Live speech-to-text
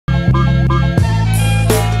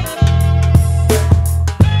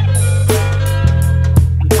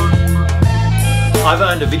I've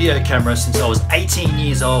owned a video camera since I was 18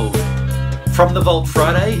 years old. From the Vault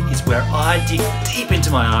Friday is where I dig deep into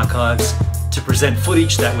my archives to present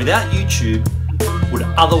footage that without YouTube would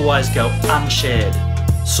otherwise go unshared.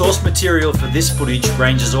 Source material for this footage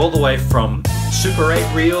ranges all the way from Super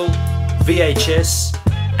 8 reel, VHS,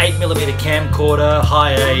 8mm camcorder,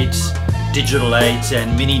 High 8, Digital 8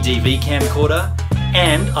 and MiniDV Camcorder.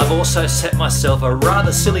 And I've also set myself a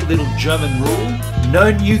rather silly little German rule. No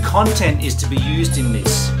new content is to be used in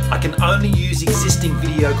this. I can only use existing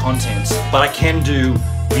video content, but I can do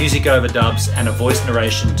music overdubs and a voice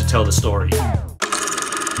narration to tell the story.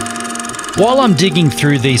 While I'm digging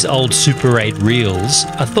through these old Super 8 reels,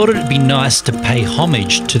 I thought it'd be nice to pay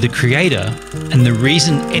homage to the creator and the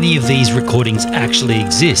reason any of these recordings actually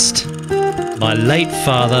exist. My late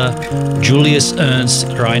father, Julius Ernst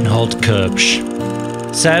Reinhold Koebsch.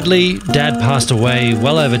 Sadly, Dad passed away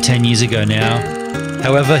well over 10 years ago now.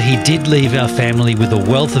 However, he did leave our family with a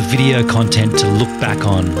wealth of video content to look back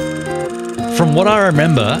on. From what I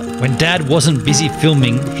remember, when Dad wasn't busy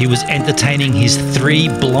filming, he was entertaining his 3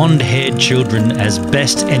 blonde-haired children as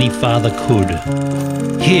best any father could.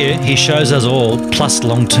 Here, he shows us all, plus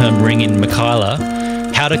long-term ring in Michaela,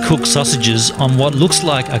 how to cook sausages on what looks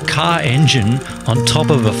like a car engine on top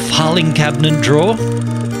of a filing cabinet drawer.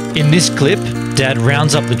 In this clip, Dad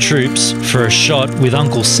rounds up the troops for a shot with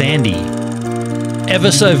Uncle Sandy.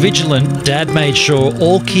 Ever so vigilant, Dad made sure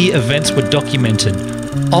all key events were documented,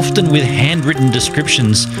 often with handwritten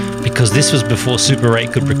descriptions because this was before Super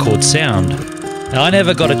 8 could record sound. Now, I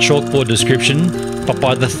never got a chalkboard description, but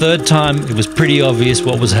by the 3rd time it was pretty obvious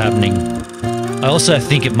what was happening. I also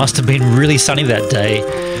think it must have been really sunny that day,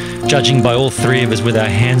 judging by all 3 of us with our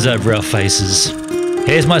hands over our faces.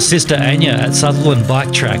 Here's my sister Anya at Sutherland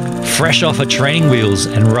Bike Track, fresh off her training wheels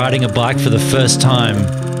and riding a bike for the first time.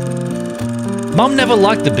 Mum never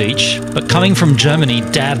liked the beach, but coming from Germany,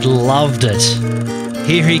 Dad loved it.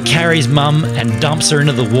 Here he carries Mum and dumps her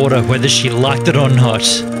into the water whether she liked it or not.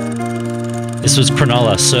 This was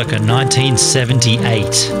Cronulla circa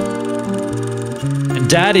 1978. And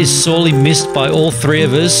Dad is sorely missed by all 3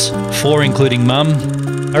 of us, 4 including Mum.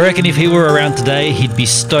 I reckon if he were around today, he'd be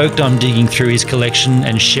stoked I'm digging through his collection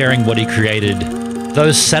and sharing what he created.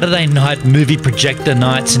 Those Saturday night movie projector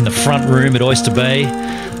nights in the front room at Oyster Bay,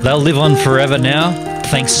 they'll live on forever now,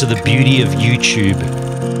 thanks to the beauty of YouTube.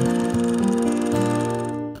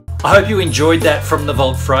 I hope you enjoyed that from the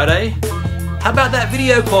Vault Friday. How about that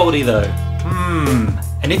video quality though?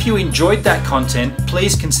 And if you enjoyed that content,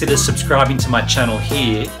 please consider subscribing to my channel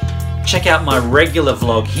here. Check out my regular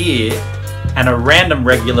vlog here and a random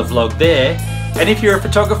regular vlog there. And if you're a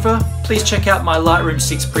photographer, please check out my Lightroom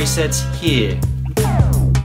 6 presets here.